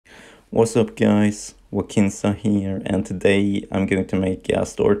What's up guys, Wakinsa here, and today I'm going to make a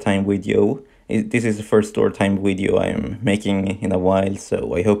storytime video. This is the first storytime video I'm making in a while,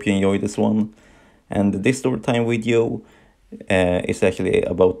 so I hope you enjoy this one. And this storytime video is actually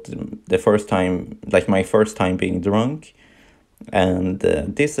about the first time, like my first time being drunk. And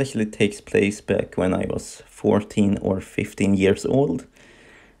this actually takes place back when I was 14 or 15 years old.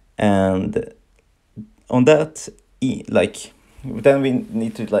 And on that, then we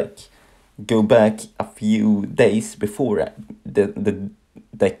need to go back a few days before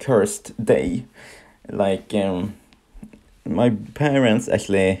the cursed day. My parents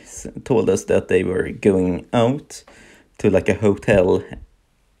actually told us that they were going out to a hotel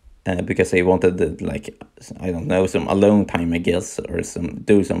because they wanted I don't know, some alone time, I guess, or I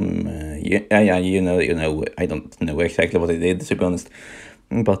don't know exactly what they did, to be honest.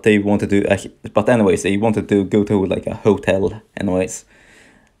 But they wanted to but anyways, they wanted to go to a hotel anyways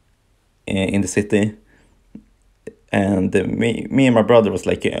in the city. And me and my brother was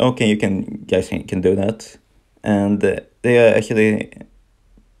like, okay, you guys can do that. And they actually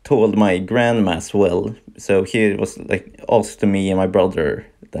told my grandma as well. So he was asked to me and my brother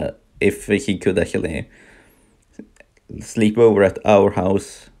that if he could actually sleep over at our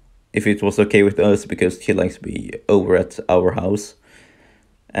house, if it was okay with us, because he likes to be over at our house.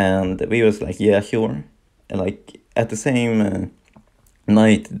 And we was like, yeah, sure. And at the same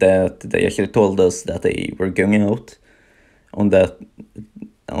night that they actually told us that they were going out on that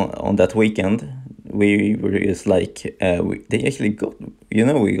weekend, we were just they actually got,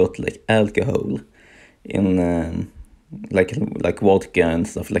 we got alcohol in like vodka and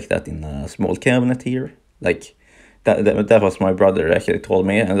stuff like that in a small cabinet here. That was my brother actually told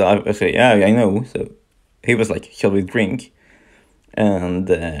me, and I was like, yeah, I know. So he was like, shall we drink? And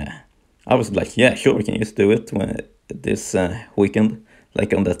I was like, yeah, sure, we can just do it this weekend,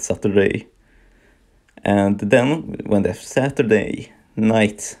 on that Saturday. And then when the Saturday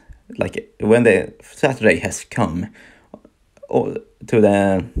night, when the Saturday has come to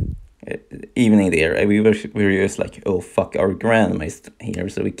the evening there, we were just like, oh fuck, our grandma is here,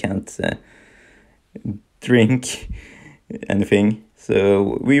 so we can't drink anything.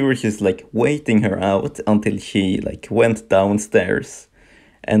 So we were just waiting her out until she went downstairs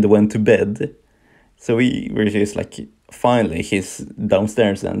and went to bed. So we were just finally she's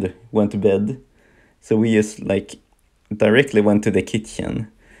downstairs and went to bed. So we just directly went to the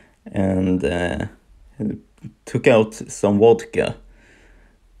kitchen and took out some vodka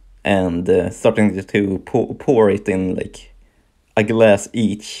and starting to pour it in a glass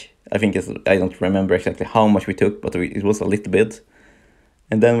each. I don't remember exactly how much we took, but it was a little bit.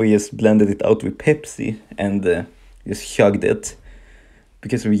 And then we just blended it out with Pepsi and just chugged it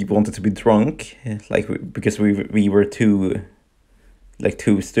because we wanted to be drunk, because we were two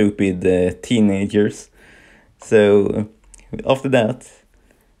stupid teenagers. So after that,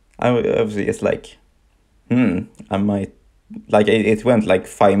 I was just I might, it went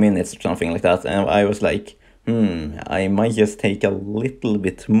 5 minutes or something like that, and I was like, I might just take a little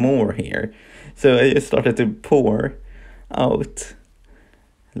bit more here. So I just started to pour out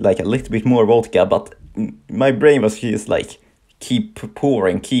a little bit more vodka, but my brain was just keep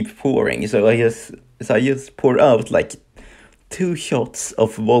pouring. So I just poured out 2 shots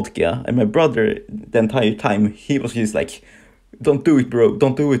of vodka, and my brother the entire time he was just don't do it, bro,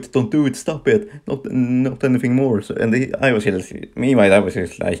 don't do it, stop it, not anything more. So I was just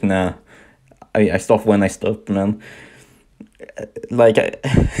nah, I stop when I stop, man.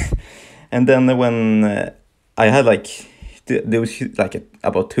 And then when I had there was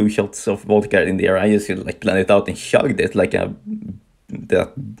about 2 shots of vodka in there, I just blended it out and chugged it like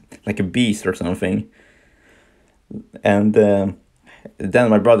a beast or something. And then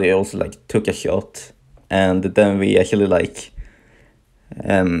my brother also took a shot, and then we actually what's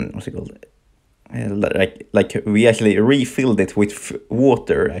it called? We actually refilled it with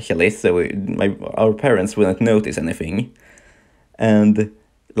water actually, so our parents wouldn't notice anything. And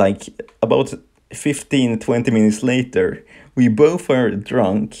about 15-20 minutes later, we both were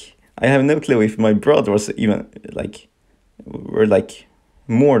drunk. I have no clue if my brother was even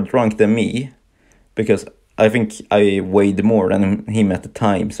more drunk than me, because I think I weighed more than him at the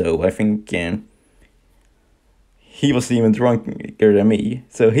time. So I think he was even drunker than me.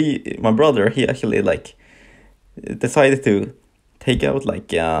 So my brother, he actually decided to take out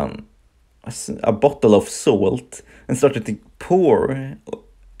a bottle of salt and started to pour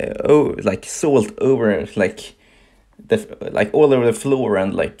salt over all over the floor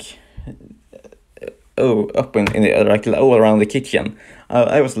and up in the, all around the kitchen.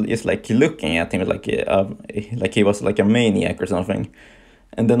 I was just looking at him like he was a maniac or something.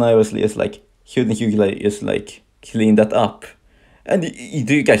 And then I was just like, shouldn't you like just like clean that up? And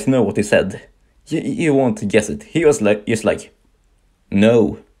do you guys know what he said? You won't guess it. He was like, just like,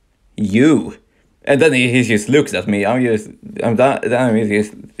 no, you. And then he just looks at me. I'm just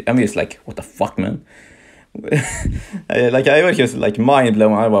like, what the fuck, man? Like I was just like mind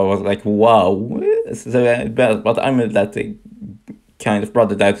blown. I was like, wow. So, but I'm that kind of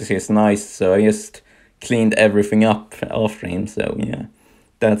brother that is just nice. So I just cleaned everything up after him. So yeah,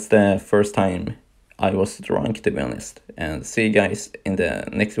 that's the first time I was drunk, to be honest. And see you guys in the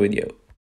next video.